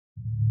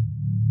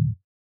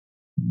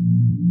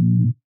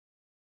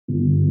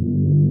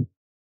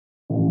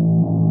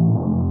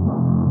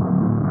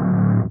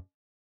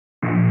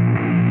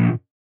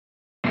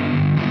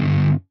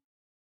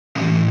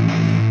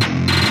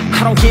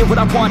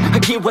I want, I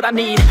get what I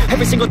need.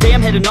 Every single day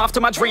I'm heading off to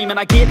my dream, and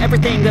I get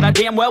everything that I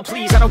damn well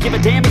please. I don't give a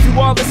damn if you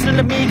all listening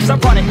to me, cause I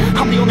run it.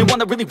 I'm the only one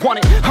that really want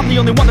it. I'm the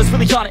only one that's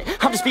really on it.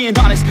 I'm just being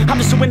honest. I'm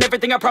just doing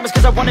everything I promise,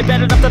 cause I want it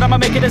bad enough that I'ma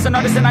make it as an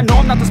artist. And I know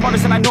I'm not the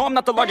smartest, and I know I'm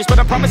not the largest, but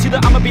I promise you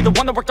that I'ma be the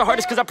one that worked the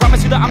hardest, cause I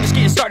promise you that I'm just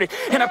getting started.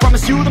 And I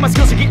promise you that my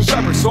skills are getting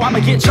sharper, so I'ma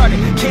get charted.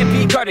 Can't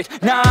be guarded,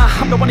 nah,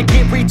 I'm the one to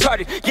get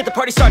retarded. Get the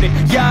party started,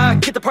 yeah,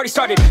 get the party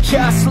started.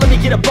 Yeah, so let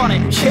me get up on it,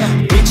 yeah.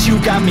 Bitch,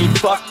 you got me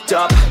fucked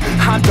up,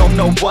 I don't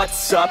know what's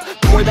up.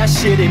 Pour that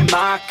shit in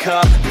my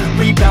cup,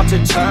 we bout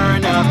to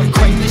turn up.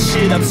 Crank this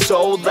shit up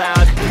so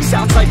loud,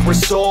 sounds like we're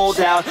sold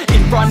out.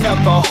 In front of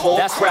a whole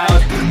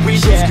crowd, we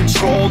lose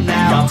control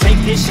now. Y'all take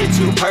this shit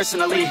too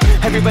personally.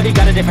 Everybody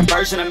got a different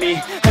version of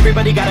me.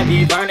 Everybody gotta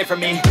be learning from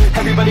me.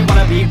 Everybody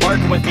wanna be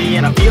working with me.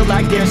 And I feel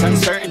like there's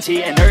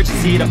uncertainty and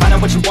urgency to find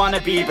out what you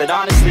wanna be. But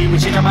honestly, we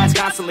change our minds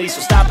constantly,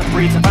 so stop and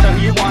breathe and find out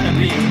who you wanna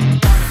be.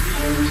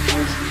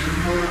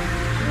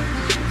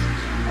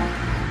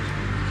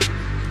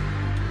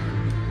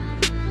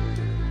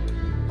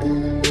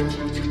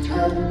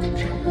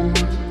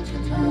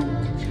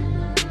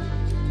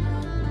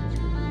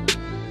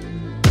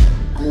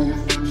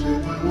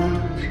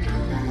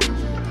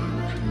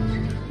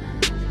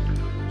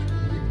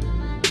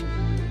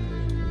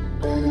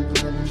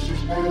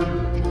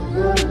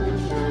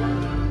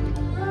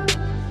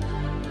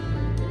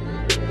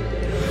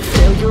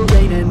 Failure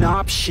ain't an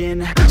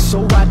option,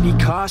 so I'd be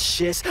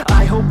cautious.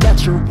 I hope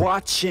that you're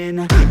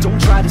watching.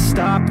 Don't try to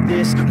stop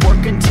this,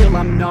 work until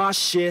I'm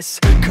nauseous.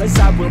 Cause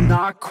I will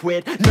not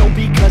quit, no,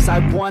 because I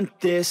want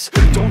this.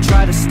 Don't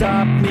try to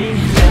stop me,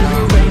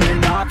 failure ain't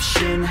an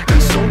option,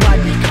 so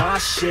I'd be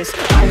cautious.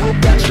 I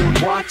hope that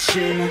you're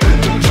watching.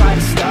 Don't try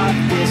to stop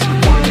this,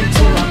 work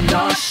until I'm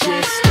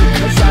nauseous.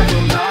 Cause I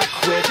will not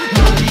quit,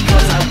 no,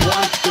 because I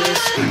want this.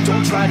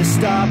 Don't try to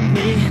stop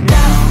me now.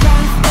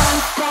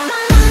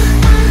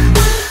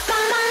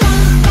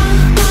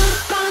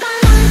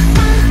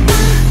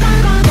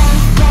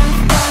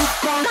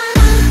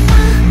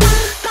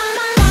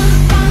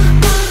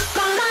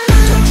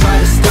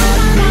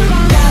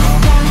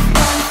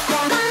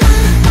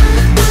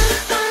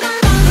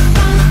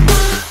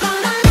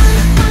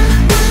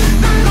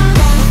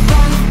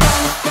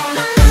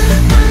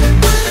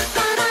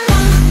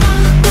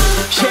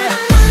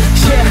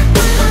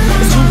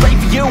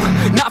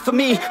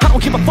 I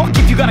don't give a fuck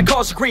if you got a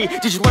college degree.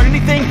 Did you learn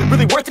anything?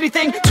 Really worth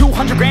anything?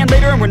 200 grand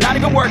later and we're not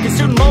even working.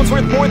 Student loans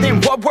worth more than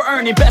what we're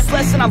earning. Best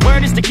lesson I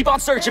learned is to keep on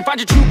searching. Find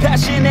your true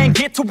passion and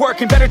get to work.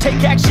 And better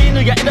take action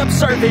or you end up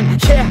serving.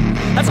 Yeah,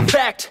 that's a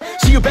fact.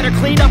 So you better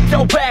clean up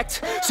your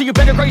act. So you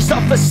better grab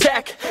yourself a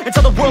sack and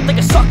tell the world they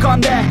can suck on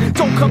that.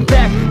 Don't come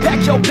back,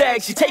 pack your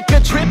bags. You take a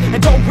trip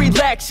and don't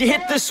relax. You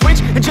hit the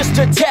switch and just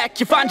attack.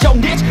 You find your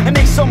niche and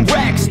make some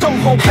racks. Don't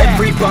hold back.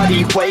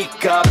 Everybody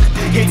wake up,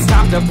 it's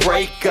time to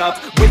break up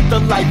with the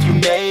life you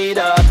made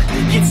up.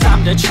 It's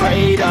time to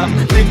trade up,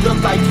 live the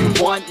life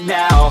you want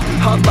now,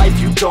 a life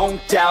you don't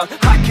doubt.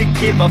 I could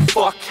give a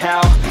fuck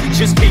how,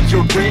 just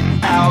figure it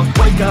out.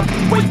 Wake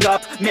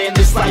up, man,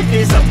 this life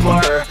is a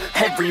blur.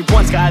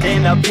 Everyone's got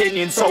an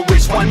opinion, so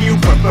which one you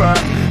prefer?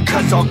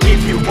 Cause I'll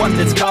give you one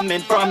that's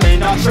coming from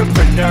an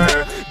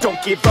entrepreneur.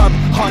 Don't give up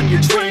on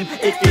your dream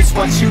if it's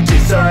what you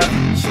deserve.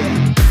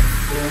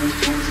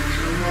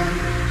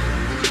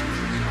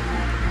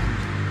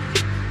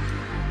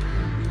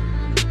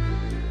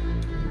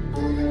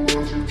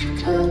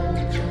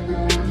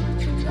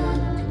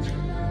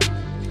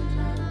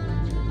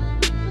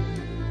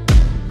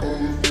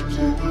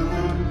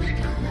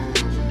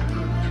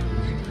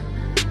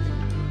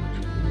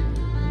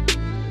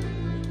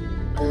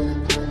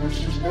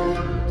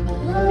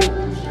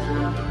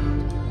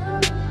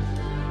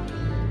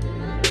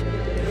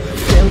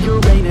 Failure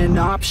ain't an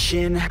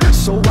option,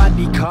 so I'd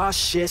be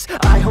cautious.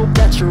 I hope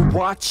that you're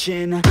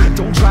watching.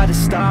 Don't try to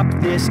stop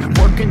this,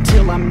 work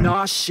until I'm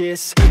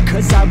nauseous.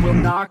 Cause I will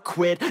not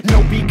quit,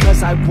 no,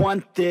 because I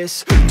want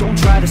this. Don't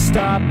try to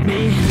stop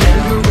me,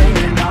 failure ain't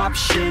an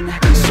option,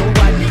 so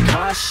I'd be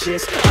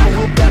cautious. I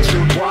hope that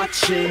you're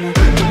watching.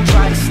 Don't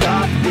try to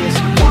stop this,